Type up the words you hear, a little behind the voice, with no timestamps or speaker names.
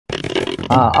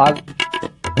हाँ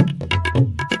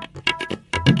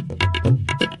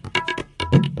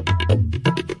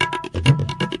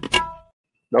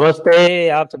नमस्ते,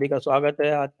 आप सभी का स्वागत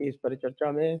है आज की इस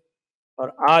परिचर्चा में।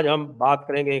 और आज हम बात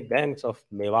करेंगे गैंग्स ऑफ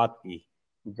मेवात की,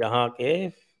 जहां के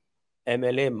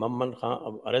एमएलए मोहम्मद खां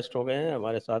अब अरेस्ट हो गए हैं।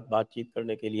 हमारे साथ बातचीत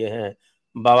करने के लिए हैं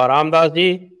बाबा रामदास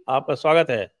जी, आपका स्वागत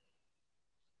है।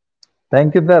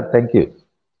 Thank you sir, thank you.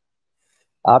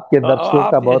 आपके तो दर्शकों का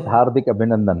आप ये बहुत हार्दिक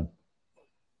अभिनंदन।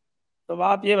 तो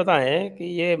आप ये बताएं कि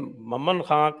ये मोहम्मद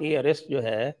खां की अरेस्ट जो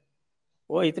है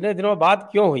वो इतने दिनों बाद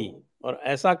क्यों हुई, और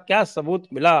ऐसा क्या सबूत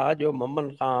मिला जो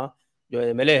मोहम्मद खां जो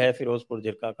एमएलए है फिरोजपुर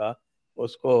जिरका का,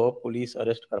 उसको पुलिस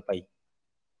अरेस्ट कर पाई।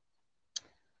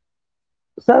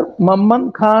 सर,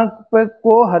 मोहम्मद खान पे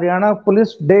को हरियाणा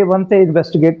पुलिस डे वन से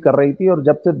इन्वेस्टिगेट कर रही थी, और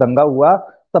जब से दंगा हुआ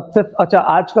सबसे अच्छा,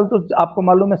 आजकल तो आपको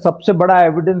मालूम है सबसे बड़ा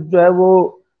एविडेंस जो है वो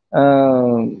अ,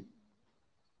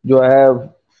 जो है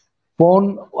फोन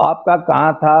आपका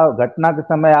कहाँ था, घटना के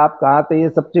समय आप कहाँ थे, ये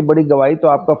सबसे बड़ी गवाही तो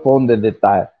आपका फोन दे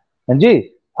देता है। हाँ जी,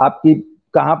 आपकी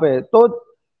कहाँ पे। तो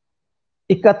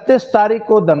 31 तारीख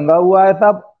को दंगा हुआ है,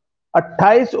 तब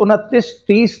 28, 29,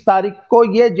 30 तारीख को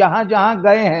ये जहां जहां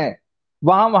गए हैं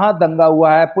वहां वहां दंगा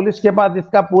हुआ है। पुलिस के पास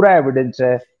इसका पूरा एविडेंस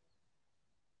है।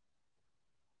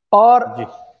 और जी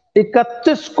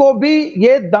 31 को भी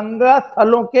ये दंगा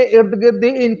स्थलों के इर्द गिर्द ही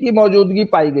इनकी मौजूदगी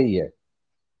पाई गई है।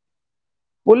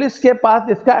 पुलिस के पास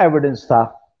इसका एविडेंस था।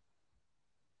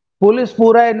 पुलिस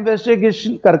पूरा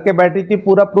इन्वेस्टिगेशन करके बैठी थी,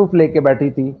 पूरा प्रूफ लेके बैठी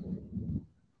थी।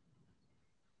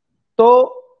 तो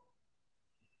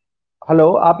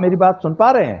हेलो, आप मेरी बात सुन पा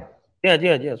रहे हैं? हाँ जी,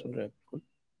 हाँ जी, हाँ, सुन रहे हैं।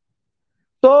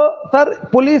 तो सर,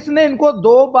 पुलिस ने इनको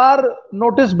 2 बार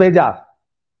नोटिस भेजा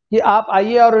कि आप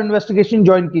आइए और इन्वेस्टिगेशन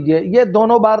ज्वाइन कीजिए। ये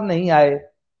दोनों बार नहीं आए,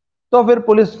 तो फिर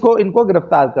पुलिस को इनको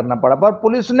गिरफ्तार करना पड़ा। पर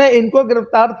पुलिस ने इनको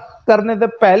गिरफ्तार करने से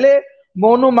पहले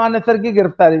मोनू मानेसर की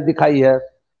गिरफ्तारी दिखाई है,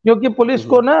 क्योंकि पुलिस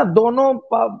को ना दोनों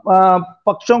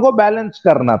पक्षों को बैलेंस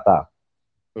करना था।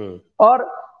 और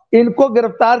इनको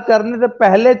गिरफ्तार करने से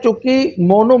पहले चूंकि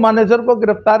मोनू मानेसर को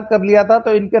गिरफ्तार कर लिया था,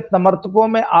 तो इनके समर्थकों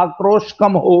में आक्रोश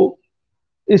कम हो,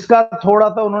 इसका थोड़ा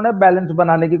सा उन्होंने बैलेंस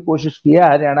बनाने की कोशिश की है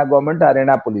हरियाणा गवर्नमेंट,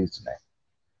 हरियाणा पुलिस ने।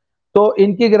 तो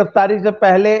इनकी गिरफ्तारी से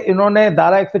पहले इन्होंने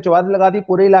धारा 144 लगा दी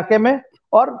पूरे इलाके में,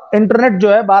 और इंटरनेट जो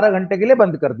है 12 घंटे के लिए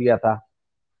बंद कर दिया था।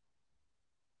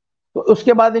 तो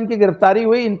उसके बाद इनकी गिरफ्तारी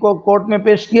हुई, इनको कोर्ट में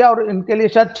पेश किया, और इनके लिए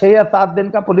शायद 6 या 7 दिन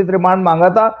का पुलिस रिमांड मांगा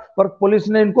था, पर पुलिस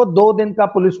ने इनको 2 दिन का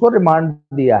पुलिस को रिमांड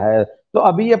दिया है। तो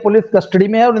अभी ये पुलिस कस्टडी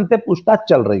में है और इनसे पूछताछ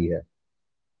चल रही है।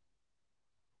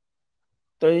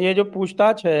 तो ये जो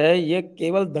पूछताछ है ये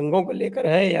केवल दंगों को लेकर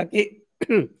है, या कि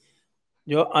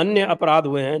जो अन्य अपराध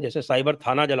हुए हैं जैसे साइबर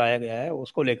थाना जलाया गया है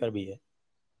उसको लेकर भी है?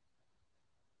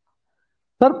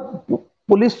 सर,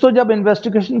 पुलिस तो जब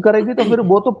इन्वेस्टिगेशन करेगी तो फिर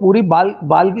वो तो पूरी बाल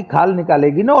बाल की खाल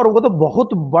निकालेगी ना, और वो तो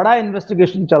बहुत बड़ा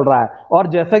इन्वेस्टिगेशन चल रहा है। और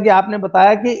जैसा कि आपने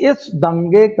बताया कि इस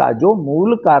दंगे का जो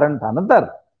मूल कारण था ना सर,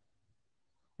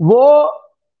 वो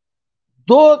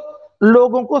 2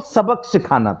 लोगों को सबक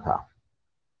सिखाना था।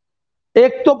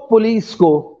 एक तो पुलिस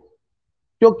को,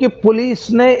 क्योंकि पुलिस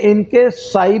ने इनके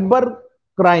साइबर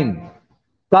क्राइम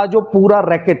का जो पूरा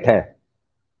रैकेट है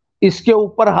इसके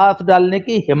ऊपर हाथ डालने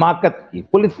की हिमाकत की,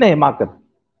 पुलिस ने हिमाकत की।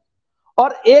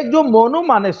 और एक जो मोनू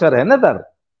मानेसर है ना सर,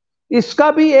 इसका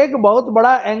भी एक बहुत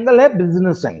बड़ा एंगल है,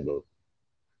 बिजनेस एंगल।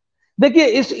 देखिए,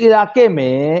 इस इलाके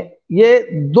में ये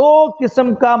 2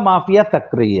 किस्म का माफिया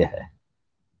सक्रिय है।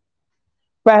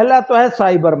 पहला तो है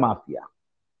साइबर माफिया।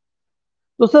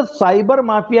 तो सर, साइबर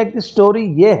माफिया की स्टोरी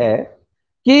यह है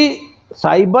कि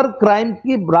साइबर क्राइम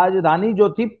की राजधानी जो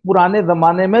थी पुराने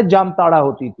जमाने में जामताड़ा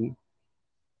होती थी।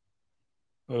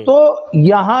 तो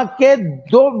यहां के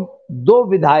दो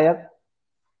विधायक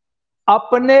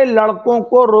अपने लड़कों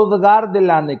को रोजगार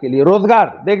दिलाने के लिए,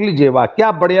 रोजगार देख लीजिए, वाह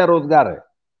क्या बढ़िया रोजगार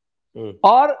है,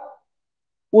 और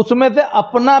उसमें से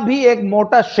अपना भी एक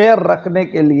मोटा शेयर रखने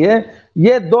के लिए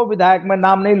ये 2 विधायक, मैं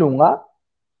नाम नहीं लूंगा,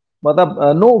 मतलब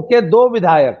नूह के 2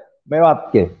 विधायक मेवात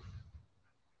के,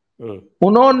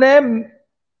 उन्होंने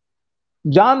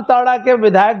जामताड़ा के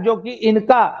विधायक जो कि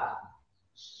इनका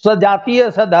सजातीय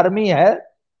सधर्मी है,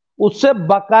 उससे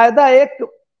बाकायदा एक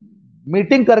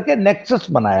मीटिंग करके नेक्सस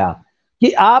बनाया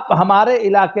कि आप हमारे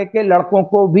इलाके के लड़कों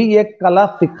को भी ये कला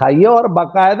सिखाइए, और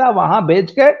बाकायदा वहां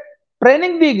भेज के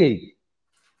ट्रेनिंग दी गई।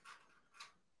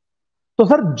 तो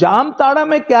सर, जामताड़ा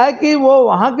में क्या है कि वो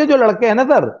वहां के जो लड़के हैं ना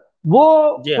सर,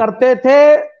 वो करते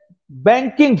थे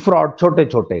बैंकिंग फ्रॉड, छोटे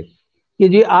छोटे, कि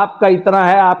जी आपका इतना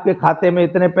है, आपके खाते में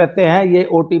इतने पैसे हैं, ये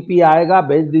ओटीपी आएगा,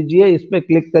 भेज दीजिए, इस पे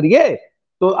क्लिक करिए,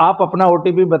 तो आप अपना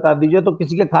ओटीपी बता दीजिए, तो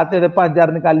किसी के खाते से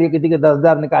 5,000 निकालिए, किसी के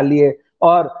 10,000 निकालिए,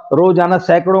 और रोजाना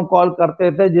सैकड़ों कॉल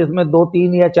करते थे, जिसमें 2,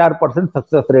 3 या 4%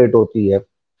 सक्सेस रेट होती है,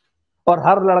 और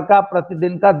हर लड़का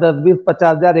प्रतिदिन का 10, 20, 50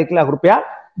 हजार 1 लाख रुपया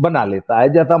बना लेता है,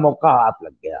 जैसा मौका हाथ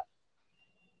लग गया।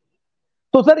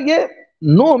 तो सर ये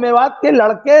नूह मेवात के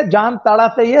लड़के जान ताड़ा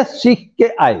से ये सीख के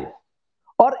आए,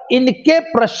 और इनके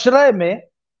प्रश्रय में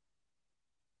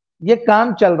ये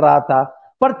काम चल रहा था।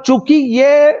 पर चूंकि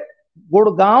ये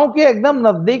गुड़गांव के एकदम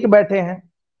नजदीक बैठे हैं,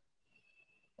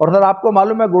 और सर आपको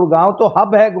मालूम है गुड़गांव तो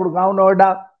हब है, गुड़गांव नोएडा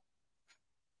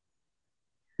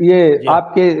ये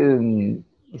आपके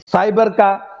साइबर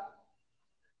का।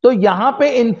 तो यहां पे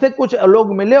इनसे कुछ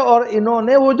लोग मिले, और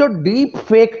इन्होंने वो जो डीप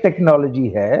फेक टेक्नोलॉजी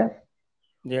है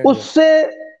उससे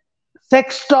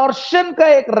सेक्सटॉर्शन का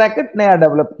एक रैकेट नया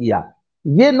डेवलप किया।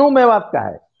 ये नूह मेवात का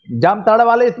है, जामताड़ा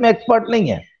वाले इसमें एक्सपर्ट नहीं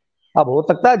है। अब हो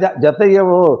सकता है जैसे ये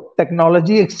वो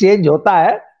टेक्नोलॉजी एक्सचेंज होता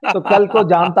है, तो कल को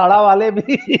जामताड़ा वाले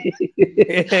भी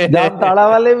जामताड़ा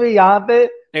वाले भी यहाँ पे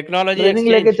टेक्नोलॉजी ट्रेनिंग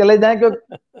लेके चले जाएं,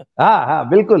 क्योंकि हाँ हाँ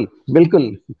बिल्कुल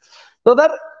बिल्कुल। तो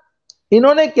सर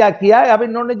इन्होंने क्या किया है, अब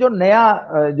इन्होंने जो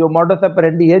नया जो मॉडस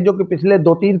ऑपरेंडी है, जो कि पिछले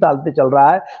 2-3 साल से चल रहा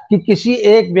है, कि किसी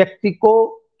एक व्यक्ति को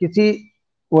किसी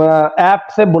ऐप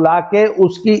से बुला के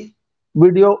उसकी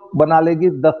वीडियो बना लेगी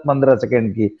 10-15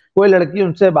 सेकंड की, कोई लड़की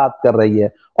उनसे बात कर रही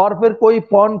है, और फिर कोई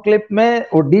फोन क्लिप में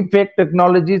वो डीप फेक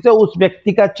टेक्नोलॉजी से उस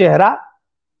व्यक्ति का चेहरा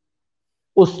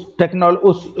उस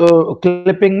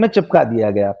क्लिपिंग में चिपका दिया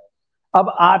गया।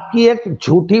 अब आपकी एक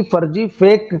झूठी फर्जी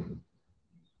फेक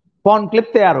फोन क्लिप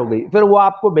तैयार हो गई, फिर वो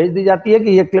आपको भेज दी जाती है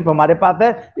कि ये क्लिप हमारे पास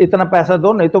है, इतना पैसा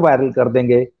दो नहीं तो वायरल कर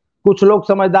देंगे। कुछ लोग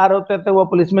समझदार होते थे वो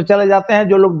पुलिस में चले जाते हैं,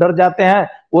 जो लोग डर जाते हैं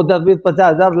वो 10, 20, 50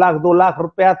 हजार, लाख, 2 लाख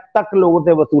रुपया तक लोगों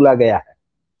से वसूला गया है।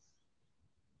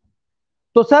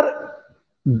 तो सर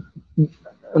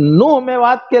नूह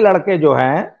मेवात के लड़के जो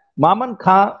हैं, मामन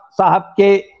खां साहब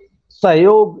के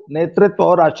सहयोग, नेतृत्व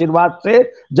और आशीर्वाद से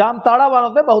जामताड़ा वालों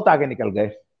से बहुत आगे निकल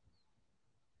गए।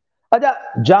 अच्छा,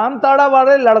 जामताड़ा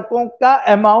वाले लड़कों का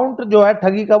अमाउंट जो है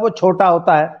ठगी का वो छोटा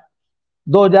होता है,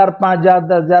 2 हजार, 5 हजार,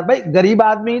 10 हजार। भाई गरीब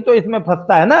आदमी तो इसमें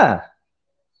फंसता है ना,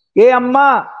 ये अम्मा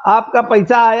आपका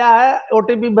पैसा आया है,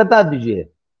 ओटीपी बता दीजिए।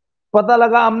 पता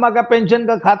लगा अम्मा का पेंशन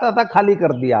का खाता था, खाली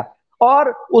कर दिया।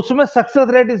 और उसमें सक्सेस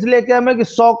रेट इसलिए क्या है कि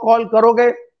 100 कॉल करोगे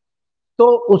तो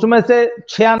उसमें से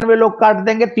 96 लोग काट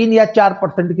देंगे, 3 या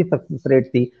 4% की सक्सेस रेट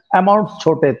थी, अमाउंट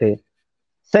छोटे थे।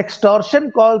 सेक्सटॉर्शन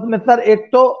कॉल्स में सर एक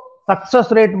तो सक्सेस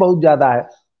रेट बहुत ज्यादा है,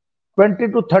 20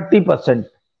 to 30%,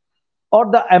 और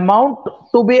the amount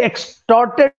to be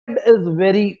extorted is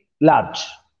very large.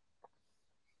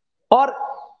 और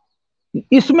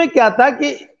इसमें क्या था कि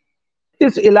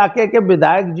इस इलाके के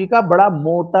विधायक जी का बड़ा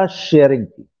मोटा शेयरिंग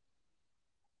थी,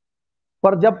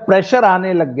 पर जब प्रेशर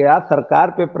आने लग गया,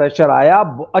 सरकार पे प्रेशर आया,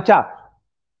 अच्छा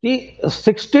कि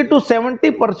 60 to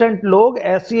 70% लोग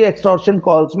ऐसी एक्सटॉर्शन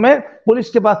कॉल्स में पुलिस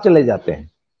के पास चले जाते हैं,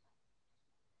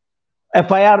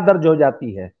 एफआईआर दर्ज हो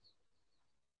जाती है।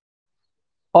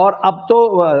 और अब तो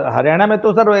हरियाणा में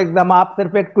तो सर एकदम आप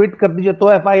सिर्फ एक ट्वीट कर दीजिए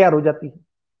तो एफआईआर हो जाती है।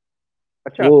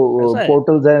 अच्छा, वो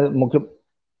पोर्टल्स है मुख्य,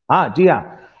 हाँ जी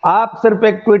हाँ, आप सिर्फ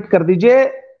एक ट्वीट कर दीजिए,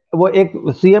 वो एक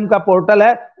सीएम का पोर्टल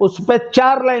है, उस पर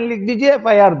 4 लाइन लिख दीजिए,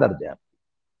 एफआईआर दर्ज है।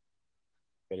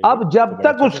 अब जब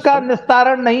तक उसका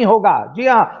निस्तारण नहीं होगा, जी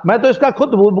हाँ, मैं तो इसका खुद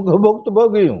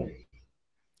भुक्तभोगी हूं।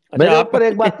 मेरे ऊपर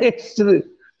एक बार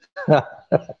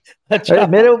अच्छा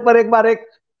मेरे ऊपर एक बार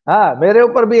हाँ, मेरे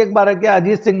ऊपर भी एक बार है कि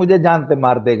अजीत सिंह मुझे जान से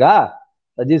मार देगा,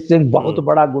 अजीत सिंह बहुत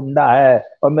बड़ा गुंडा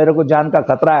है और मेरे को जान का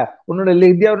खतरा है। उन्होंने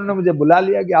लिख दिया, उन्होंने मुझे बुला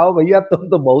लिया कि आओ भैया तुम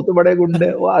तो बहुत बड़े गुंडे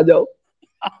हो, आ जाओ।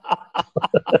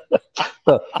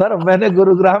 तो सर मैंने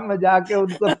गुरुग्राम में जाके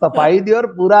उनको सफाई दी और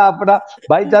पूरा अपना,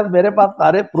 भाई साहब मेरे पास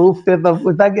सारे प्रूफ थे, सब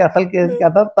कुछ था कि असल केस क्या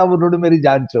था, तब उन्होंने मेरी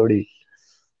जान छोड़ी।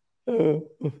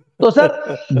 तो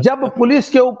सर जब पुलिस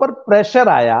के ऊपर प्रेशर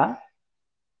आया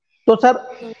तो सर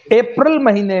अप्रैल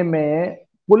महीने में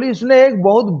पुलिस ने एक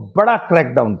बहुत बड़ा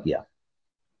क्रैकडाउन किया।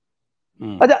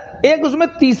 अच्छा, एक उसमें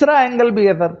तीसरा एंगल भी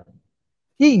है सर,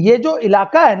 कि ये जो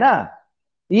इलाका है ना,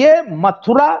 ये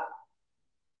मथुरा,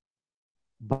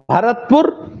 भरतपुर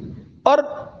और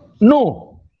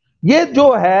नूह, ये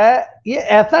जो है ये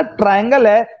ऐसा ट्रायंगल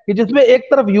है कि जिसमें एक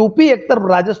तरफ यूपी, एक तरफ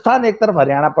राजस्थान, एक तरफ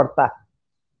हरियाणा पड़ता है।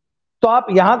 तो आप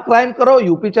यहां क्राइम करो,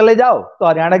 यूपी चले जाओ तो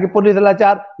हरियाणा की पुलिस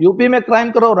लाचार, यूपी में क्राइम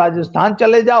करो, राजस्थान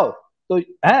चले जाओ तो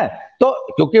है, तो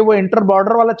क्योंकि वो इंटर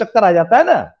बॉर्डर वाला चक्कर आ जाता है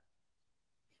ना,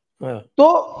 तो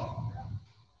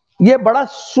ये बड़ा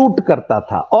सूट करता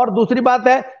था। और दूसरी बात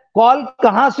है, कॉल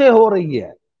कहां से हो रही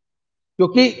है,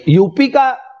 क्योंकि यूपी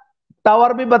का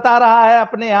टावर भी बता रहा है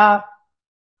अपने यहां,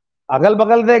 अगल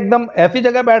बगल से एकदम ऐसी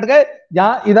जगह बैठ गए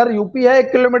जहां इधर यूपी है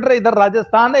 1 किलोमीटर, इधर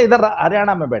राजस्थान है, इधर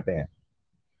हरियाणा में बैठे हैं।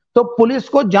 तो पुलिस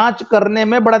को जांच करने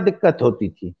में बड़ा दिक्कत होती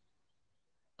थी।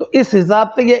 तो इस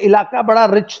हिसाब से ये इलाका बड़ा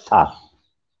रिच था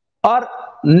और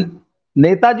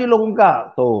नेताजी लोगों का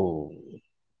तो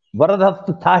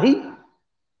वरदहस्त था ही।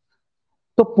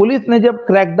 तो पुलिस ने जब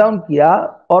क्रैकडाउन किया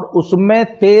और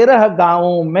उसमें 13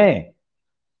 गांवों में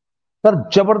सर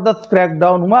जबरदस्त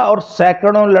क्रैकडाउन हुआ और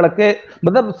सैकड़ों लड़के,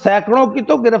 मतलब सैकड़ों की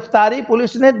तो गिरफ्तारी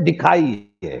पुलिस ने दिखाई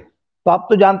है। तो आप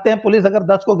तो जानते हैं पुलिस अगर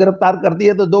 10 को गिरफ्तार करती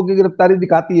है तो 2 की गिरफ्तारी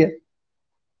दिखाती है।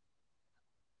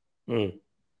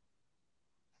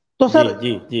 तो सर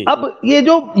जी जी जी। अब ये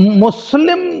जो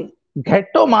मुस्लिम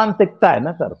घेटो मानसिकता है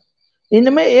ना सर,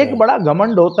 इनमें एक बड़ा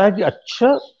घमंड होता है कि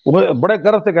अच्छा, वो बड़े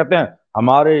गर्व से कहते हैं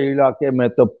हमारे इलाके में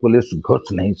तो पुलिस घुस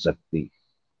नहीं सकती,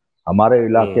 हमारे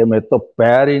इलाके में तो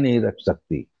पैर ही नहीं रख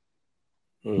सकती।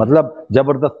 मतलब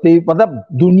जबरदस्ती, मतलब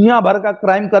दुनिया भर का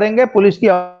क्राइम करेंगे, पुलिस की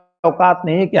औकात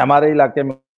नहीं है कि हमारे इलाके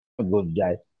में घुस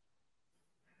जाए।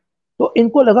 तो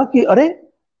इनको लगा कि अरे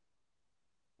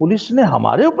पुलिस ने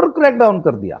हमारे ऊपर क्रैकडाउन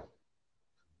कर दिया।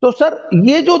 तो सर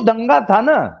ये जो दंगा था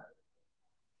ना,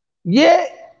 ये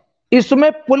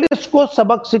इसमें पुलिस को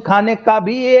सबक सिखाने का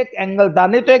भी एक एंगल था।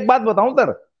 नहीं तो एक बात बताऊं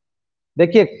सर,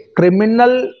 देखिए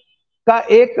क्रिमिनल का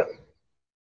एक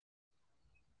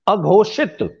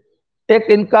अघोषित एक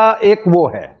इनका एक वो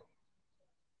है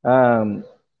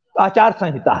आचार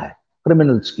संहिता है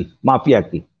क्रिमिनल्स की, माफिया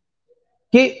की,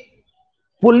 कि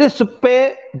पुलिस पे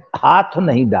हाथ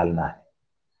नहीं डालना है,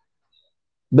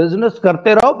 बिजनेस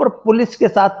करते रहो पर पुलिस के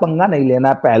साथ पंगा नहीं लेना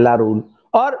है, पहला रूल।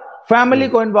 और फैमिली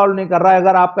को इन्वॉल्व नहीं कर रहा है।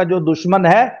 अगर आपका जो दुश्मन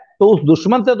है तो उस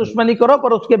दुश्मन से दुश्मनी करो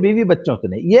पर उसके बीवी बच्चों से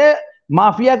नहीं। ये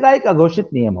माफिया का एक अघोषित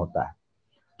नियम होता है।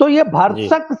 तो ये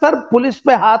भरसक सर पुलिस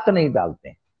पे हाथ नहीं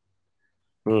डालते।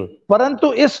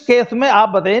 परंतु इस केस में आप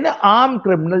बताइए ना, आम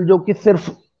क्रिमिनल जो कि सिर्फ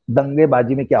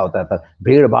दंगेबाजी में क्या होता था,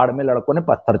 भीड़ भाड़ में लड़कों ने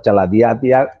पत्थर चला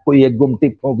दिया, कोई एक गुमटी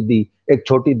फूंक दी, एक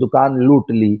छोटी दुकान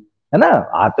लूट ली, है ना,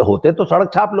 आते होते तो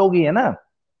सड़क छाप लोग ही है ना।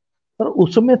 पर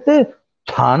उसमें से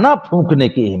थाना फूंकने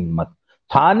की हिम्मत,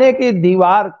 थाने की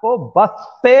दीवार को बस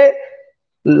से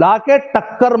लाके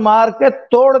टक्कर मार के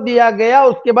तोड़ दिया गया।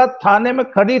 उसके बाद थाने में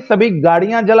खड़ी सभी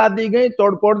गाड़ियां जला दी गई,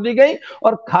 तोड़फोड़ दी गई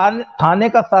और थाने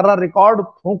का सारा रिकॉर्ड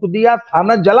फूंक दिया,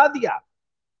 थाना जला दिया।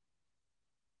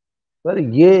 सर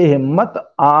ये हिम्मत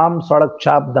आम सड़क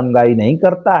छाप दंगाई नहीं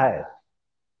करता है।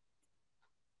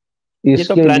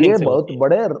 इसके लिए बहुत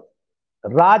बड़े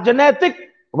राजनीतिक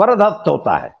वरदहस्त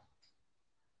होता है।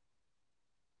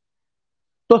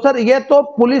 तो सर ये तो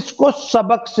पुलिस को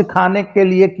सबक सिखाने के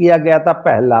लिए किया गया था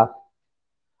पहला।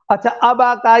 अच्छा अब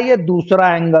आइए दूसरा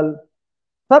एंगल।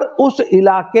 सर उस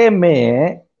इलाके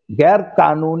में गैर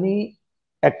कानूनी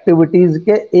एक्टिविटीज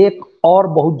के एक और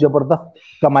बहुत जबरदस्त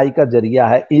कमाई का जरिया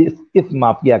है इस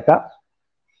माफिया का।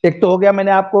 एक तो हो गया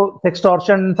मैंने आपको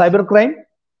सेक्सटॉर्शन, साइबर क्राइम,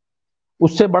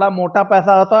 उससे बड़ा मोटा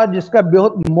पैसा होता है जिसका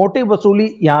बहुत मोटी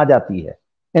वसूली यहां जाती है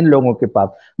इन लोगों के पास।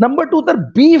 नंबर 2 सर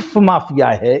बीफ माफिया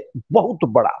है बहुत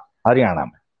बड़ा हरियाणा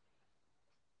में।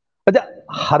 अच्छा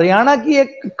हरियाणा की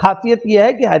एक खासियत यह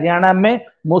है कि हरियाणा में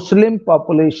मुस्लिम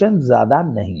पॉपुलेशन ज्यादा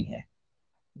नहीं है।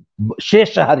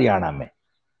 शेष हरियाणा में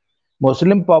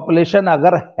मुस्लिम पॉपुलेशन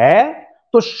अगर है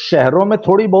तो शहरों में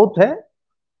थोड़ी बहुत है।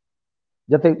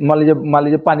 जैसे मान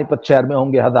लीजिए पानीपत शहर में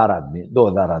होंगे 1000 आदमी,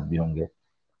 2000 आदमी होंगे।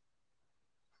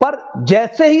 पर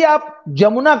जैसे ही आप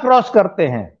जमुना क्रॉस करते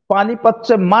हैं, पानीपत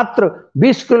से मात्र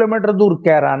 20 किलोमीटर दूर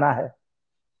कैराना है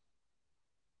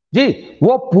जी,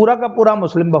 वो पूरा का पूरा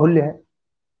मुस्लिम बाहुल्य है।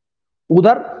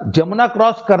 उधर जमुना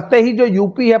क्रॉस करते ही जो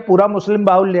यूपी है पूरा मुस्लिम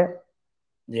बाहुल्य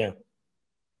है।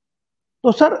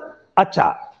 तो सर अच्छा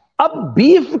अब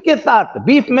बीफ के साथ,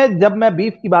 बीफ में जब मैं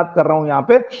बीफ की बात कर रहा हूं यहां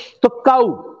पे, तो काऊ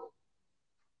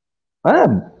है,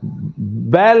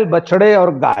 बैल, बछड़े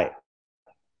और गाय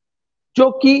जो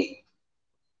कि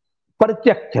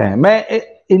प्रत्यक्ष है। मैं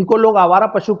इनको लोग आवारा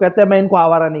पशु कहते हैं, मैं इनको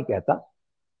आवारा नहीं कहता,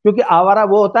 क्योंकि आवारा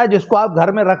वो होता है जिसको आप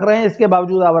घर में रख रहे हैं इसके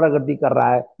बावजूद आवारागर्दी कर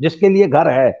रहा है, जिसके लिए घर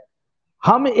है।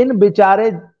 हम इन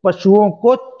बेचारे पशुओं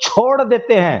को छोड़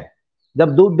देते हैं।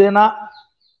 जब दूध देना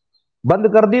बंद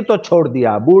कर दी तो छोड़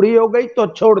दिया, बूढ़ी हो गई तो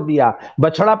छोड़ दिया,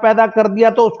 बछड़ा पैदा कर दिया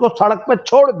तो उसको सड़क पर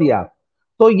छोड़ दिया।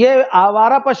 तो ये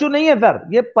आवारा पशु नहीं है सर,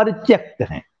 ये परित्यक्त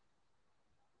हैं।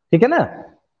 ठीक है ना।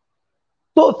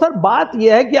 तो सर बात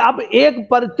यह है कि अब एक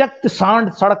परित्यक्त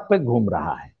सांड सड़क पे घूम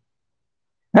रहा है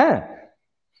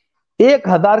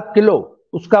 1000 किलो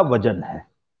उसका वजन है।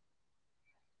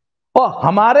 और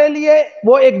हमारे लिए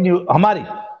वो एक हमारी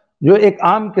जो एक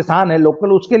आम किसान है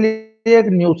लोकल, उसके लिए एक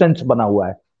न्यूसेंस बना हुआ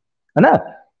है ना।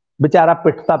 बेचारा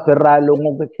पिटता फिर रहा है,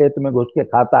 लोगों के खेत में घुस के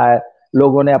खाता है।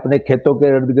 लोगों ने अपने खेतों के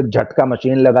इर्द गिर्द झटका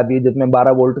मशीन लगा दी जिसमें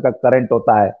 12 वोल्ट का करंट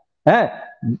होता है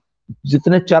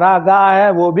जितने चरागाह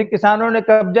है वो भी किसानों ने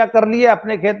कब्जा कर लिए,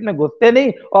 अपने खेत में घुसते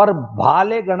नहीं और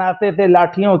भाले गणाते थे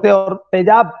लाठियों से और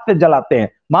तेजाब से जलाते हैं,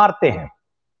 मारते हैं।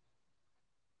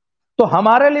 तो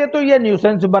हमारे लिए तो ये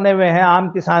न्यूसेंस बने हुए हैं आम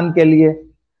किसान के लिए,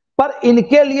 पर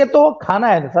इनके लिए तो वो खाना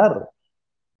है सर।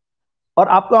 और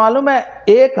आपको मालूम है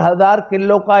 1,000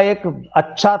 किलो का एक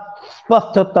अच्छा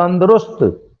स्वस्थ तंदुरुस्त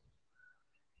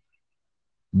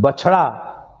बछड़ा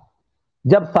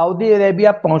जब सऊदी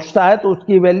अरेबिया पहुंचता है तो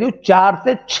उसकी वैल्यू 4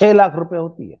 से 6 लाख रुपए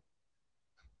होती है।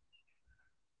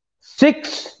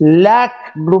 6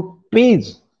 लाख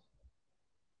रुपीज।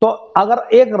 तो अगर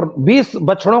एक 20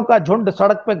 बछड़ों का झुंड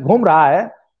सड़क पे घूम रहा है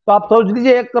तो आप सोच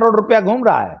लीजिए 1 करोड़ रुपया घूम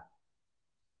रहा है।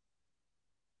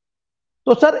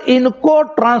 तो सर इनको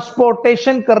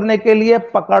ट्रांसपोर्टेशन करने के लिए,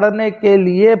 पकड़ने के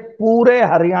लिए पूरे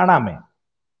हरियाणा में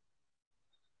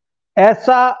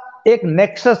ऐसा एक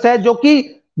नेक्सस है जो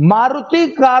कि मारुति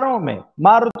कारों में,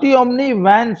 मारुति ओमनी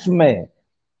वैन्स में,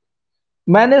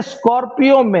 मैंने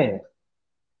स्कॉर्पियो में,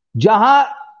 जहां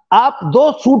आप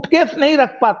 2 सूटकेस नहीं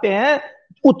रख पाते हैं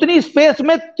उतनी स्पेस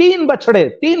में 3 बछड़े,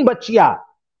 3 बच्चियां,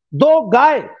 2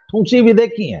 गाय ठूंसी भी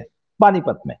देखी हैं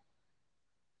पानीपत में।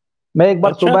 मैं एक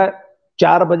बार अच्छा। सुबह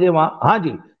 4 बजे वहां, हाँ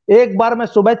जी, एक बार मैं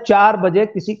सुबह 4 बजे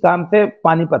किसी काम से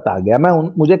पानीपत आ गया।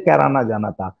 मुझे कैराना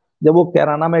जाना था। जब वो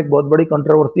कैराना में एक बहुत बड़ी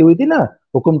कंट्रोवर्सी हुई थी ना,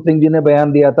 हुकुम सिंह जी ने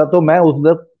बयान दिया था, तो मैं उस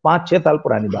वक्त 5-6 साल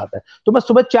पुरानी बात है, तो मैं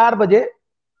सुबह 4 बजे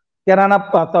कैराना,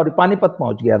 सॉरी, पानीपत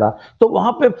पहुंच गया था। तो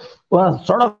वहां पे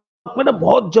सड़क पे ना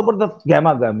बहुत जबरदस्त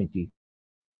गहमा गहमी थी।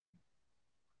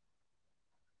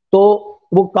 तो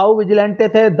वो काऊ विजिलेंटे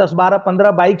थे 10, 12,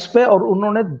 15 बाइक्स पे, और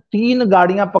उन्होंने 3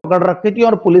 गाड़ियां पकड़ रखी थी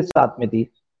और पुलिस साथ में थी।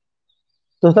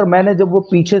 तो सर मैंने जब वो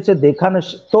पीछे से देखा ना,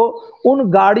 तो उन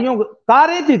गाड़ियों,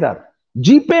 कारें थी सर,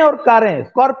 जीपें और कारें,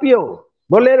 स्कॉर्पियो,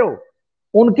 बोलेरो,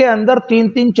 उनके अंदर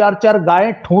 3-3, 4-4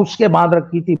 गायें ठूंस के बांध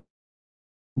रखी थी।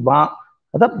 वहां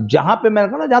मतलब जहां पे मैंने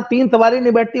कहा ना, जहां 3 सवारी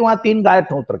नहीं बैठती वहां 3 गायें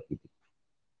ठूंस रखी थी।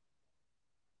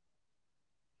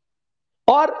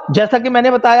 और जैसा कि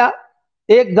मैंने बताया,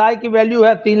 एक गाय की वैल्यू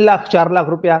है 3 लाख 4 लाख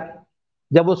रुपया।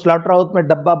 जब वो स्लॉटर हाउस में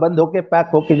डब्बा बंद होके पैक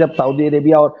होके जब सऊदी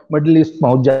अरेबिया और मिडिल ईस्ट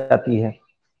पहुंच जाती है,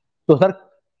 तो सर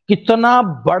कितना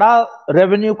बड़ा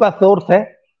रेवेन्यू का सोर्स है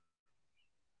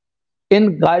इन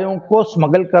गायों को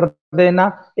स्मगल कर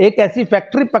देना। एक ऐसी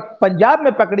फैक्ट्री पंजाब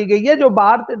में पकड़ी गई है जो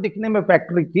बाहर से दिखने में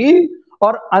फैक्ट्री थी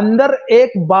और अंदर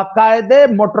एक बाकायदे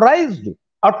मोटराइज्ड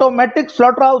ऑटोमेटिक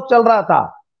स्लॉटर हाउस चल रहा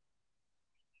था,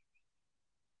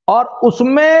 और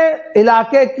उसमें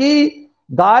इलाके की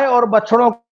गाय और बछड़ों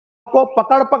को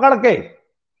पकड़ पकड़ के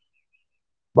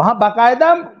वहां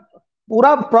बाकायदा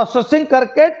पूरा प्रोसेसिंग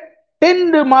करके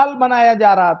टिन्ड माल बनाया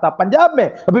जा रहा था पंजाब में।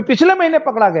 अभी पिछले महीने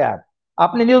पकड़ा गया।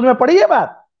 आपने न्यूज में पढ़ी है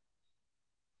बात?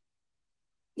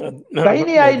 कहीं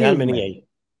नहीं आई ध्यान न्यूज में में। नहीं आई।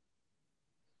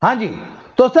 हाँ जी।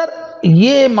 तो सर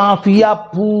ये माफिया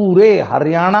पूरे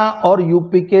हरियाणा और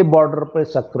यूपी के बॉर्डर पे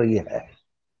सक्रिय है।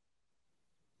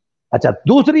 अच्छा,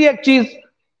 दूसरी एक चीज,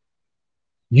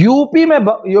 यूपी में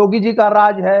योगी जी का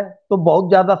राज है तो बहुत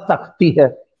ज्यादा सख्ती है,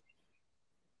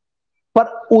 पर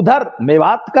उधर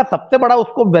मेवात का सबसे बड़ा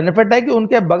उसको बेनिफिट है कि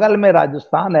उनके बगल में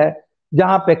राजस्थान है,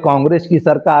 जहां पे कांग्रेस की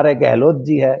सरकार है, गहलोत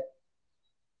जी है।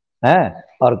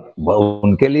 और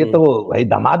उनके लिए तो वो वही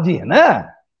दामाद जी है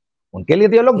ना, उनके लिए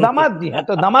तो ये लोग दामाद जी हैं,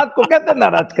 तो दामाद को कैसे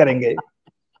नाराज करेंगे?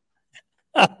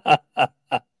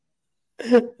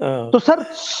 तो सर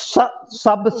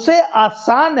सबसे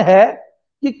आसान है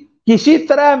कि किसी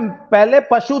तरह पहले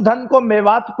पशुधन को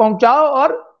मेवात पहुंचाओ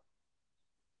और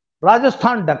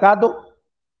राजस्थान ढका दो।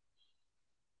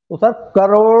 तो सर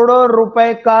करोड़ों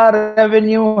रुपए का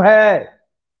रेवेन्यू है,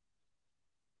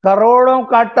 करोड़ों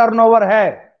का टर्नओवर है।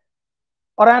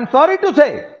 और आई एम सॉरी टू से,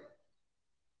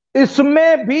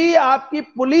 इसमें भी आपकी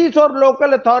पुलिस और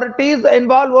लोकल अथॉरिटीज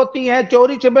इन्वॉल्व होती हैं,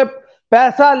 चोरी छिपे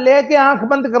पैसा लेके आंख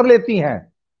बंद कर लेती हैं।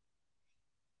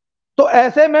 तो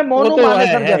ऐसे में वो मोनू तो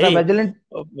मानेसर है जैसा ही। विजिलेंट,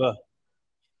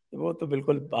 वो तो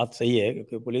बिल्कुल बात सही है,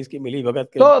 क्योंकि पुलिस की मिली भगत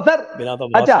के तो सर, बिना तो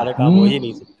बहुत अच्छा, सारे काम हो ही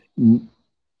नहीं सकते।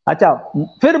 अच्छा,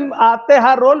 फिर आते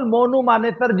हैं रोल मोनू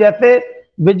मानेसर जैसे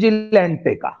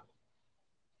विजिलेंटे का।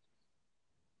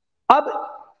 अब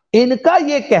इनका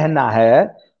यह कहना है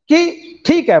कि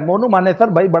ठीक है, मोनू मानेसर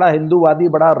भाई बड़ा हिंदूवादी,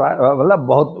 बड़ा मतलब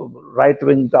बहुत राइट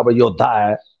विंग का योद्धा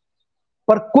है,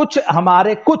 पर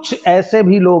कुछ ऐसे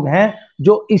भी लोग हैं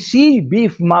जो इसी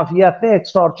बीफ माफिया से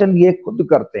एक्सटॉर्शन ये खुद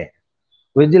करते हैं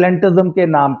विजिलेंटिज्म के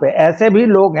नाम पे। ऐसे भी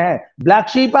लोग हैं, black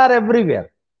sheep are everywhere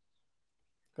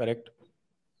correct.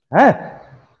 है।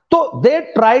 तो they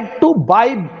tried to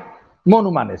buy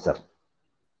Monu Manesar,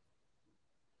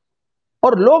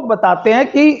 और लोग बताते हैं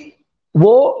कि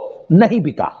वो नहीं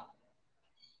बिका,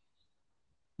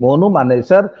 मोनू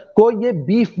मानेसर को ये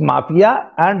बीफ माफिया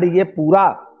एंड ये पूरा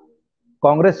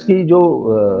कांग्रेस की जो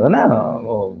है ना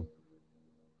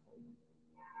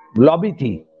लॉबी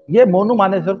थी, ये मोनू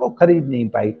मानेसर को खरीद नहीं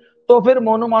पाई। तो फिर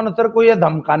मोनू मानेसर को ये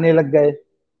धमकाने लग गए,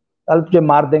 कल तुझे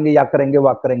मार देंगे, या करेंगे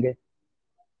वा करेंगे।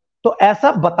 तो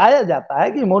ऐसा बताया जाता है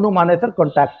कि मोनू मानेसर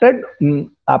कॉन्टैक्टेड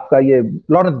आपका ये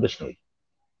लॉरेंस बिश्नोई।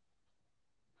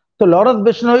 तो लॉरेंस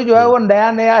बिश्नोई जो है वो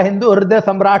नया नया हिंदू हृदय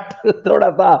सम्राट थोड़ा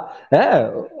सा है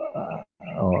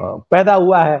पैदा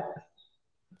हुआ है।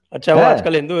 अच्छा, वो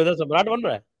आजकल हिंदू हृदय सम्राट बन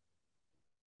रहा है।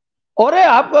 अरे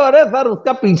आपको, अरे सर,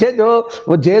 उसका पीछे जो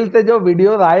वो जेल से जो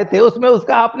वीडियोस आए थे उसमें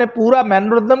उसका आपने पूरा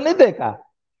मैनरिज्म नहीं देखा?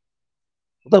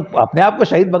 तो अपने आप को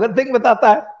शहीद भगत सिंह बताता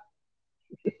है।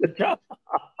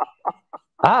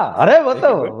 हाँ, अरे वो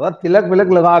तिलक विलक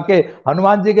लगा के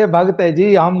हनुमान जी के भक्त है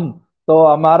जी हम, तो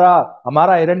हमारा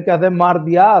हमारा हिरण कैसे मार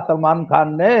दिया सलमान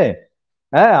खान ने,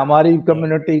 है हमारी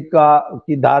कम्युनिटी का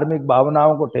की धार्मिक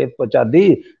भावनाओं को ठेस पहुंचा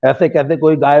दी, ऐसे कैसे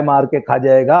कोई गाय मार के खा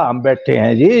जाएगा, हम बैठे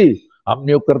हैं जी, हम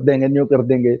न्यू कर देंगे, न्यू कर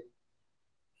देंगे।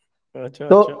 अच्छा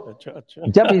तो अच्छा अच्छा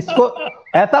अच्छा। जब इसको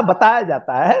ऐसा बताया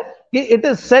जाता है कि it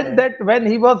is said that when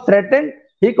he was threatened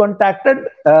he contacted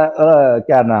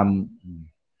क्या नाम,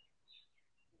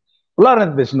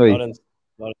 लॉरेंस बिश्नोई।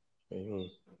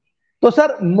 तो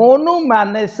सर मोनू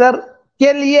मानेसर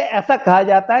के लिए ऐसा कहा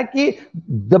जाता है कि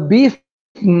the beef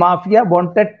mafia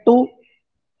wanted to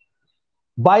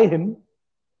buy him,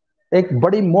 एक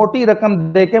बड़ी मोटी रकम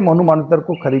देके मोनू मानेसर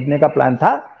को खरीदने का प्लान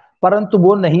था, परंतु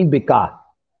वो नहीं बिका।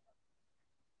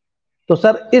 तो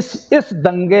सर इस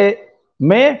दंगे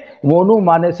में मोनू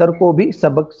मानेसर को भी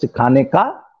सबक सिखाने का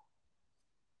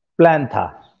प्लान था,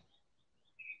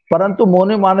 परंतु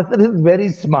Monu Manesar is very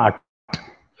smart.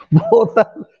 वो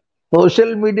सर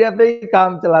सोशल मीडिया पे ही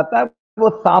काम चलाता है, वो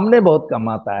सामने बहुत कम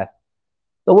आता है,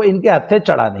 तो वो इनके हथे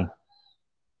चढ़ा नहीं।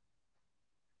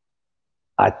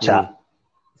 अच्छा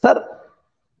सर,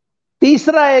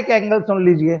 तीसरा एक एंगल सुन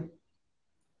लीजिए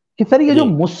कि सर ये जो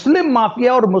मुस्लिम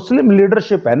माफिया और मुस्लिम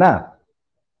लीडरशिप है ना,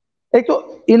 एक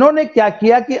तो इन्होंने क्या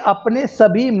किया कि अपने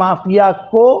सभी माफिया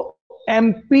को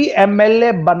एमपी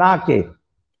एमएलए बना के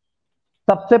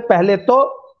सबसे पहले तो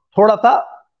थोड़ा सा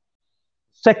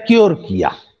सिक्योर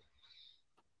किया।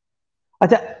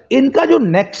 अच्छा, इनका जो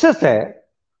नेक्सस है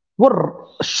वो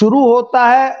शुरू होता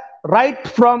है राइट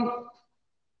फ्रॉम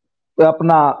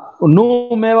अपना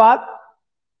नूह मेवात,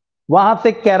 वहां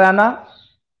से कैराना,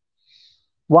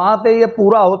 वहां से ये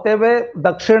पूरा होते हुए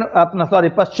दक्षिण अपना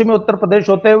पश्चिमी उत्तर प्रदेश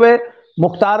होते हुए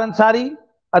मुख्तार अंसारी,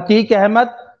 अतीक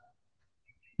अहमद,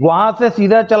 वहां से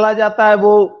सीधा चला जाता है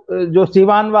वो जो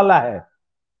सीवान वाला है,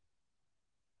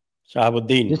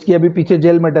 शहाबुद्दीन, जिसकी अभी पीछे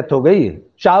जेल में डेथ हो गई,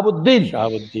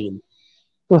 शहाबुद्दीन।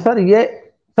 तो सर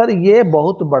ये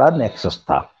बहुत बड़ा नेक्सस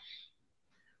था।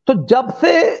 तो जब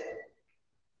से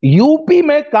यूपी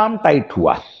में काम टाइट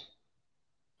हुआ,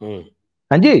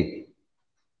 हाँ जी,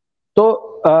 तो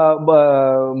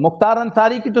मुख्तार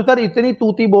अंसारी की तो सर इतनी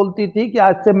तूती बोलती थी कि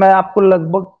आज से मैं आपको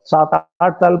लगभग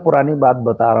 7-8 साल पुरानी बात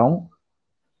बता रहा हूं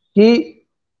कि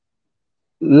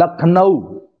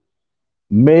लखनऊ,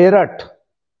 मेरठ,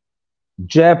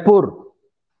 जयपुर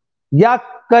या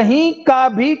कहीं का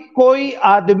भी कोई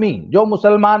आदमी जो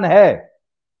मुसलमान है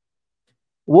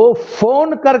वो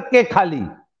फोन करके खाली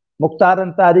मुख्तार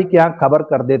अंसारी के यहां खबर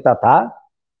कर देता था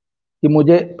कि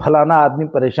मुझे फलाना आदमी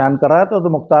परेशान कर रहा है, तो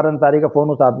मुख्तार अंसारी का फोन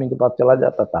उस आदमी के पास चला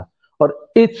जाता था।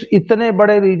 और इस इतने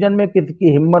बड़े रीजन में किसी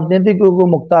की हिम्मत नहीं थी कि वो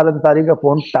मुख्तार अंसारी का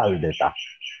फोन टाल देता।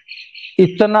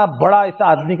 इतना बड़ा इस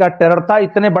आदमी का टेरर था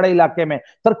इतने बड़े इलाके में।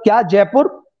 सर क्या जयपुर,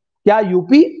 क्या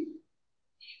यूपी,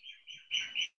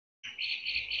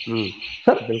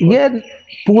 सर ये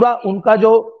पूरा उनका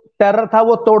जो टेरर था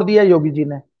वो तोड़ दिया योगी जी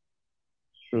ने।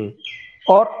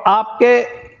 और आपके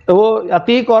वो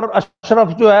अतीक और अशरफ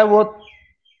जो है वो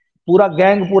पूरा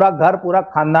गैंग, पूरा घर, पूरा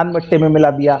खानदान मिट्टी में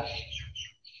मिला दिया।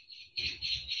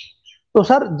 तो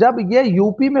सर जब ये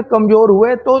यूपी में कमजोर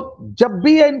हुए, तो जब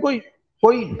भी ये इनको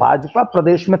कोई भाजपा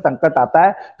प्रदेश में संकट आता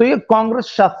है तो ये कांग्रेस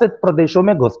शासित प्रदेशों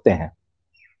में घुसते हैं।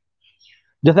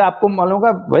 जैसे आपको मालूम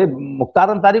होगा भाई, मुख्तार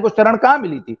अंसारी को शरण कहां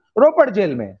मिली थी? रोपड़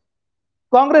जेल में,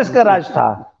 कांग्रेस का राज था,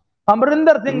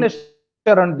 अमरिंदर सिंह ने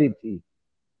शरण दी थी।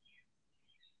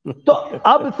 तो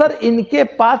अब सर इनके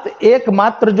पास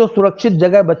एकमात्र जो सुरक्षित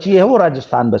जगह बची है वो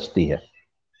राजस्थान बचती है,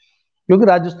 क्योंकि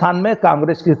राजस्थान में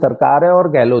कांग्रेस की सरकार है और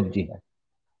गहलोत जी है।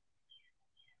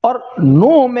 और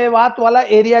नूह मेवात वाला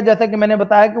एरिया, जैसा कि मैंने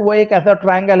बताया कि वो एक ऐसा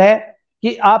ट्रायंगल है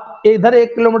कि आप इधर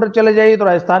 1 किलोमीटर चले जाइए तो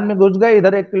राजस्थान में घुस गए,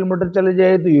 इधर 1 किलोमीटर चले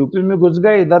जाइए तो यूपी में घुस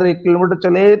गए, इधर 1 किलोमीटर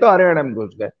चले जाइए तो हरियाणा में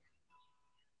घुस गए।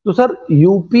 तो सर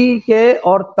यूपी के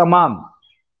और तमाम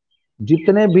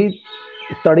जितने भी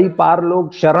तड़ी पार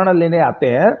लोग शरण लेने आते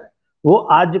हैं, वो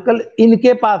आजकल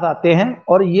इनके पास आते हैं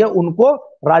और ये उनको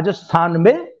राजस्थान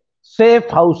में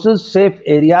safe houses, safe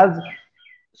areas,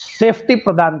 safety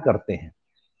प्रदान करते हैं।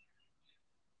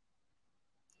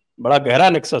 बड़ा गहरा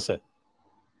नेक्सस है।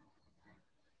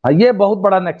 हाँ, ये बहुत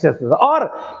बड़ा नेक्सस है।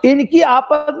 और इनकी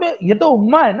आपस में, ये तो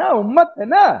उम्मा है ना, उम्मत है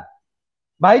ना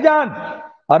भाईजान।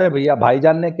 अरे भैया,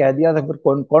 भाईजान ने कह दिया तो फिर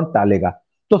कौन कौन टालेगा।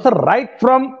 तो sir, right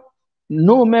from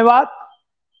Nuh Mewat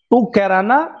to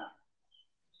Kairana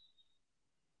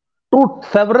to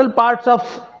several parts of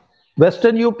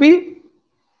western UP,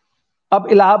 अब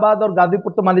इलाहाबाद और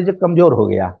गाजीपुर तो मान लीजिए कमजोर हो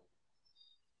गया,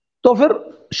 तो फिर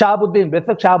शहाबुद्दीन,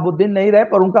 बेशक शहाबुद्दीन नहीं रहे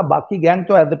पर उनका बाकी गैंग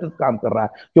तो एज इट इज काम कर रहा है,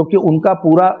 क्योंकि उनका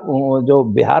पूरा जो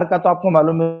बिहार का, तो आपको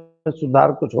मालूम है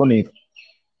सुधार कुछ हो नहीं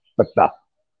सकता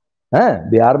है।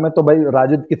 बिहार में तो भाई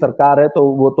राजद की सरकार है, तो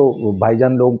वो तो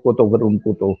भाईजान लोगों को तो फिर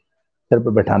उनको तो सिर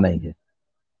पे बैठाना ही है।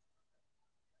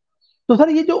 तो सर,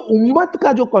 ये जो उम्मत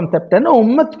का जो कॉन्सेप्ट है ना,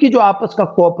 उम्मत की जो आपस का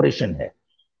कोऑपरेशन है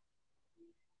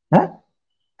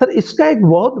सर, इसका एक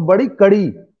बहुत बड़ी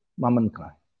कड़ी मामन खां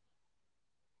है।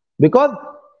 बिकॉज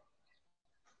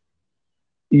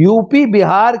यूपी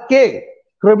बिहार के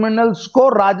क्रिमिनल्स को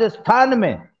राजस्थान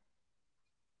में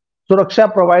सुरक्षा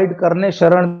प्रोवाइड करने,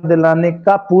 शरण दिलाने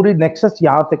का पूरी नेक्सस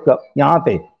यहां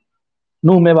से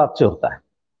नूह मेवात से होता है।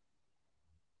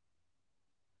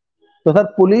 तो सर,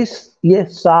 पुलिस ये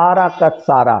सारा का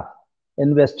सारा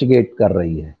इन्वेस्टिगेट कर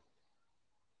रही है।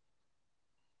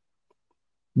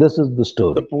 दिस इज द तो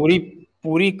स्टोरी। पूरी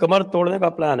पूरी कमर तोड़ने का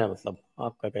प्लान है, मतलब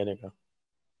आपका कहने का?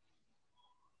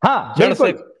 हाँ जड़ से,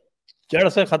 बिल्कुल। जड़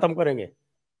से खत्म करेंगे।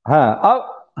 हाँ,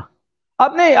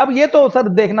 अब नहीं, अब ये तो सर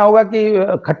देखना होगा कि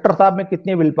खट्टर साहब में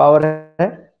कितनी विल पावर है,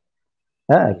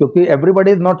 क्योंकि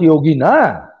एवरीबॉडी इज नॉट योगी ना,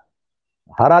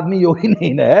 हर आदमी योगी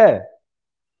नहीं ना है।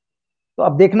 तो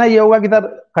अब देखना ये होगा कि सर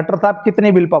खट्टर साहब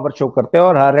कितनी विल पावर शो करते हैं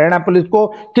और हरियाणा पुलिस को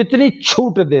कितनी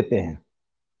छूट देते हैं।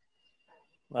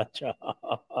 अच्छा।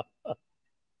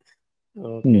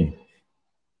 ओके। हम्म।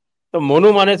 तो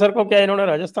मोनू मानेसर को क्या इन्होंने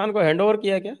राजस्थान को हैंड ओवर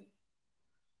किया क्या?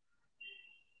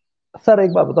 सर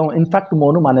एक बात बताऊं, इनफैक्ट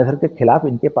मोनू मानेसर के खिलाफ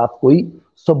इनके पास कोई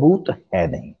सबूत है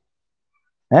नहीं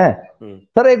है। हम्म।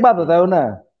 सर एक बात हम्म। बताओ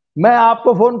ना, मैं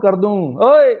आपको फोन कर दूं,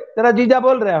 ओए तेरा जीजा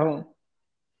बोल रहा हूं,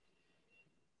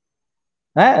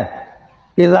 है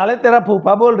कि साले तेरा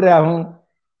फूफा बोल रहा हूं,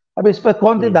 अब इस पर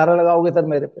कौन सी हम्म। धारा लगाओगे सर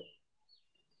मेरे पे?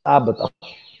 आप बताओ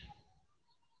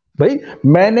भाई,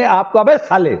 मैंने आपको अबे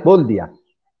साले बोल दिया,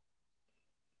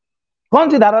 कौन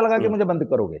सी धारा लगा के हम्म। मुझे बंद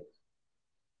करोगे?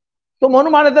 तो मोनू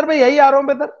मानेसर पे यही आरोप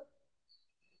है सर।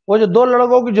 वो जो दो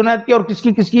लड़कों की जुनैद की और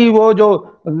किसकी किसकी वो जो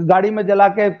गाड़ी में जला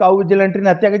के काऊ विजिलेंट्री ने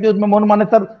हत्या की थी, उसमें मोनू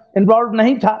मानेसर इन्वॉल्व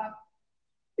नहीं था।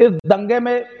 इस दंगे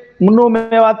में, मुन्नू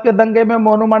मेवात के दंगे में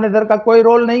मोनू मानेसर का कोई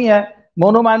रोल नहीं है।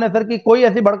 मोनू मानेसर की कोई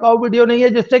ऐसी भड़काऊ वीडियो नहीं है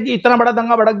जिससे कि इतना बड़ा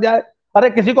दंगा भड़क जाए। अरे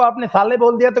किसी को आपने साले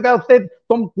बोल दिया तो क्या उससे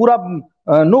तुम पूरा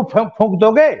नू फूंक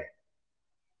दोगे?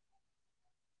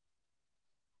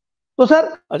 तो सर,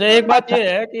 अच्छा, एक बात अच्छा, ये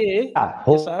है कि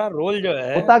हो, ये सारा रोल जो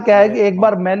है होता क्या है कि एक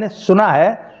बार मैंने सुना है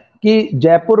कि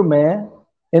जयपुर में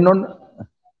इन्होंने,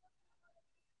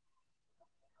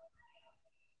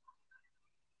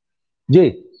 जी,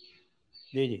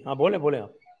 जी जी, हाँ बोले बोले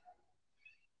आप।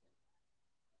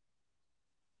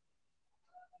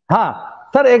 हाँ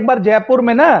सर, एक बार जयपुर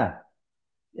में ना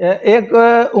एक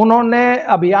उन्होंने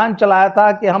अभियान चलाया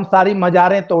था कि हम सारी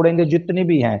मजारें तोड़ेंगे जितनी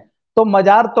भी हैं। तो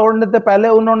मजार तोड़ने से पहले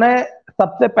उन्होंने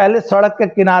सबसे पहले सड़क के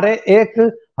किनारे एक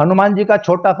हनुमान जी का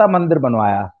छोटा सा मंदिर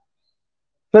बनवाया।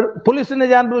 फिर पुलिस ने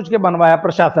जानबूझ के बनवाया,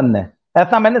 प्रशासन ने,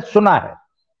 ऐसा मैंने सुना है।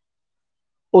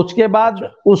 उसके बाद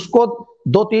अच्छा। उसको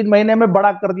 2-3 महीने में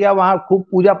बड़ा कर दिया, वहां खूब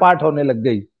पूजा पाठ होने लग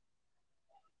गई।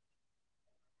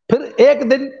 फिर एक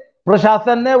दिन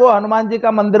प्रशासन ने वो हनुमान जी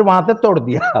का मंदिर वहां से तोड़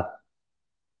दिया।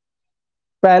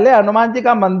 पहले हनुमान जी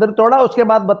का मंदिर तोड़ा, उसके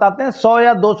बाद बताते हैं 100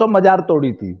 या 200 मजार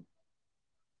तोड़ी थी।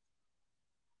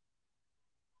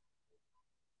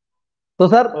 तो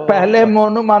सर, तो पहले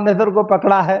मोनू मानेसर को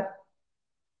पकड़ा है,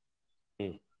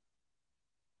 हम्म,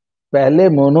 पहले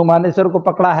मोनू मानेसर को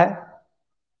पकड़ा है।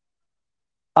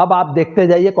 अब आप देखते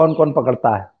जाइए कौन कौन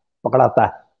पकड़ाता है।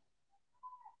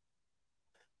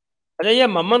 अच्छा, ये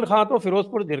मम्मन खां तो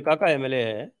फिरोजपुर झिरका का एमएलए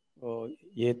है, तो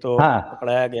ये तो हाँ,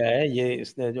 पकड़ाया गया है। ये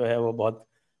इसने जो है वो बहुत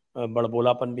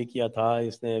बड़बोलापन भी किया था।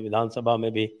 इसने विधानसभा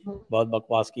में भी बहुत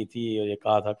बकवास की थी और ये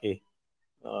कहा था कि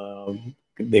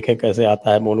देखें कैसे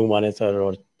आता है मोनू मानेसर,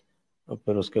 और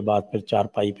फिर उसके बाद फिर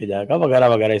चारपाई पे जाएगा वगैरह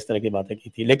वगैरह, इस तरह की बातें की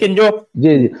थी। लेकिन जो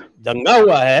जी जी दंगा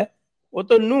हुआ है वो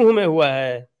तो नूह में हुआ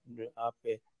है,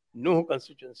 आपके नूह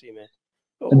कंस्टिट्यूंसी में।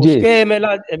 तो जी। उसके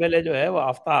एमएलए जो है वो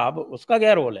आफ्ताब, उसका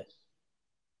क्या रोल है?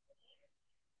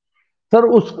 सर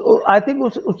उस आई थिंक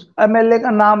उस एमएलए का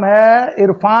नाम है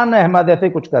इरफान अहमद ऐसे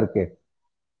कुछ करके।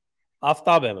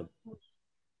 आफ्ताब अहमद।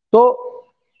 तो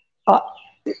आ-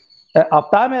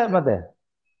 आफ्ताब अहमद है।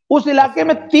 उस इलाके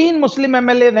में आफ्ताब। 3 मुस्लिम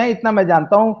एमएलए हैं, इतना मैं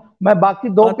जानता हूं। मैं बाकी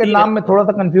 2 हाँ, के 3 है। नाम में थोड़ा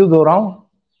सा कंफ्यूज हो रहा हूं।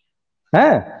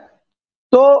 है।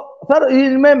 तो सर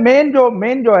इनमें मेन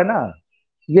जो है ना,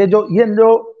 ये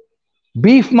जो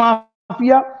बीफ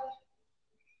माफिया,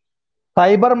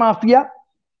 साइबर माफिया,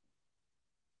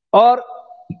 और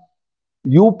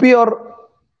यूपी और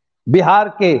बिहार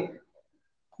के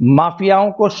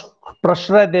माफियाओं को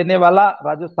प्रश्रय देने वाला,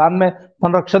 राजस्थान में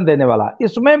संरक्षण देने वाला,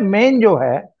 इसमें मेन जो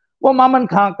है वो मामन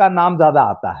खां का नाम ज्यादा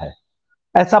आता है,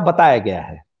 ऐसा बताया गया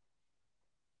है।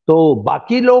 तो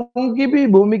बाकी लोगों की भी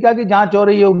भूमिका की जांच हो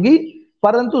रही होगी,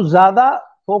 परंतु ज्यादा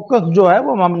फोकस जो है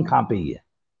वो मामन खां पे ही है।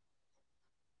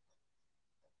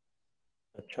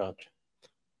 अच्छा अच्छा।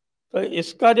 तो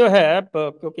इसका जो है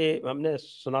क्योंकि हमने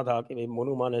सुना था कि भाई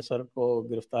मोनू मानेसर को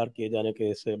गिरफ्तार किए जाने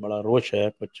के से बड़ा रोष है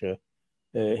कुछ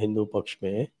हिंदू पक्ष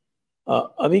में।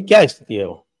 अभी क्या स्थिति है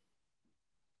वो?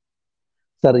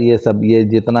 सर ये सब, ये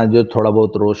जितना जो थोड़ा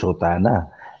बहुत रोष होता है ना,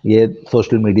 ये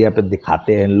सोशल मीडिया पे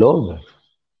दिखाते हैं लोग,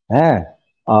 हैं।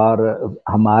 और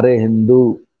हमारे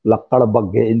हिंदू लक्कड़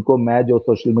बग्घे, इनको मैं जो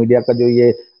सोशल मीडिया का जो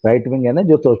ये राइट विंग है ना,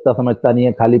 जो सोचता समझता नहीं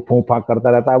है, खाली फूं फाक करता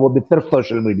रहता है, वो भी सिर्फ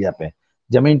सोशल मीडिया पे।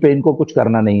 जमीन पे इनको कुछ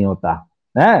करना नहीं होता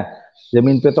है।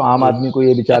 जमीन पे तो आम हम्म। आदमी को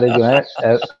ये बेचारे जो है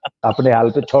अपने हाल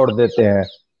पे छोड़ देते हैं।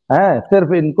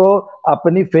 सिर्फ इनको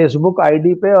अपनी फेसबुक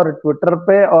आईडी पे और ट्विटर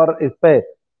पे और इस पे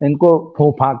इनको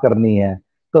फूं फाक करनी है।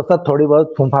 तो सर थोड़ी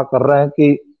बहुत फूं फाक कर रहे हैं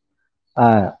कि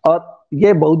और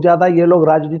ये बहुत ज्यादा ये लोग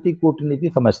राजनीति कूटनीति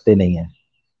समझते नहीं है,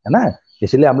 है ना।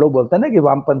 इसलिए हम लोग बोलते हैं ना कि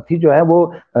वामपंथी जो है वो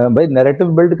भाई नैरेटिव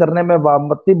बिल्ड करने में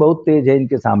वामपंथी बहुत तेज है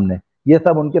इनके सामने। ये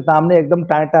सब उनके सामने एकदम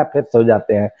टाटा फिक्स हो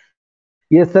जाते हैं।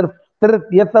 ये सिर्फ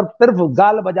सिर्फ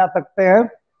गाल बजा सकते हैं,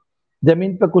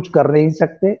 जमीन पे कुछ कर नहीं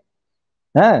सकते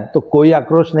हैं। तो कोई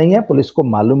आक्रोश नहीं है, पुलिस को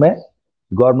मालूम है,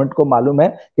 गवर्नमेंट को मालूम है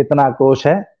कितना आक्रोश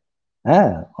है।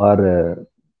 और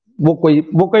वो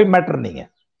कोई मैटर नहीं है।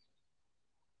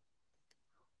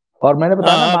 और मैंने हाँ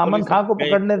बताया ना, हाँ, मामन पुलिस खां को गई।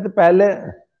 पकड़ने से पहले,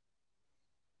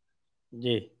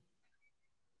 जी।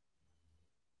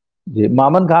 जी,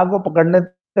 मामन खां को पकड़ने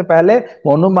से पहले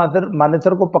मोनू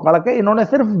मानेसर को पकड़ के इन्होंने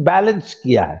सिर्फ बैलेंस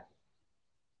किया है।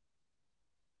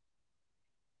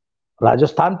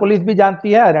 राजस्थान पुलिस भी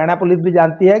जानती है, हरियाणा पुलिस भी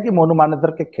जानती है कि मोनू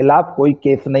मानेसर के खिलाफ कोई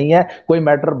केस नहीं है, कोई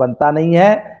मैटर बनता नहीं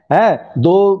है।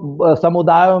 दो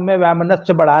समुदायों में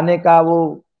वैमनस्य बढ़ाने का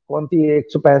वो कौन सी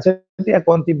 165 या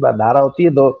कौन सी धारा होती है,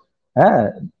 दो है।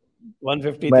 मैं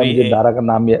 153 मुझे ए। धारा का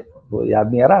नाम वो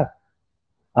याद नहीं आ रहा।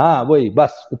 हाँ वही,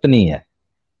 बस उतनी है।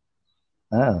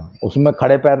 उसमें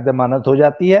खड़े पैर जमानत हो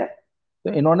जाती है। तो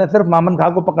इन्होंने सिर्फ मामन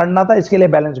खां को पकड़ना था, इसके लिए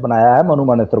बैलेंस बनाया है मोनू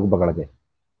मानेसर को पकड़ के,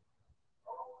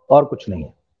 और कुछ नहीं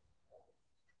है।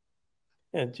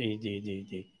 जी जी जी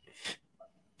जी।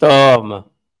 तो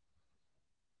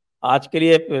आज के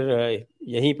लिए फिर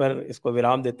यहीं पर इसको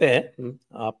विराम देते हैं।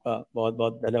 आपका बहुत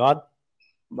बहुत धन्यवाद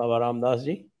बाबा रामदास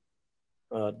जी,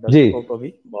 और जी, दर्शकों को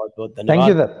भी बहुत बहुत थैंक यू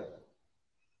धन्यवाद। सर।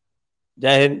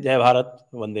 जय हिंद, जय भारत,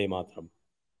 वंदे मातरम।